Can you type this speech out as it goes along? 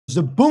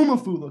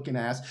Zaboomafoo looking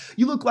ass.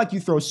 You look like you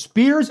throw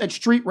spears at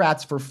street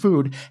rats for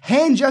food.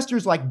 Hand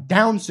gestures like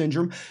Down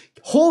syndrome.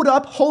 Hold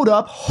up, hold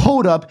up,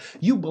 hold up.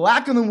 You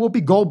blacker than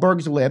Whoopi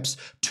Goldberg's lips.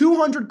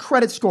 200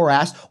 credit score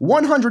ass.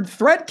 100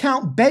 thread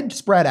count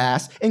bedspread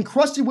ass.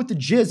 Encrusted with the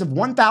jizz of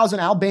 1,000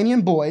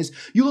 Albanian boys.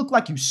 You look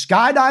like you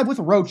skydive with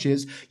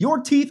roaches. Your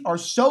teeth are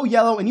so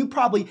yellow and you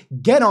probably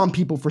get on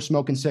people for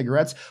smoking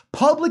cigarettes.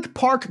 Public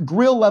park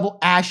grill level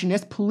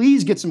ashiness.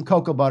 Please get some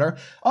cocoa butter.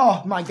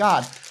 Oh my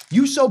God.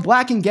 You so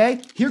black and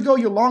gay. Here go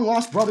your long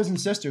lost brothers and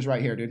sisters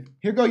right here, dude.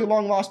 Here go your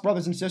long lost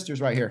brothers and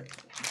sisters right here.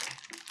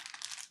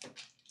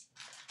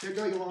 Here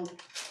go your long...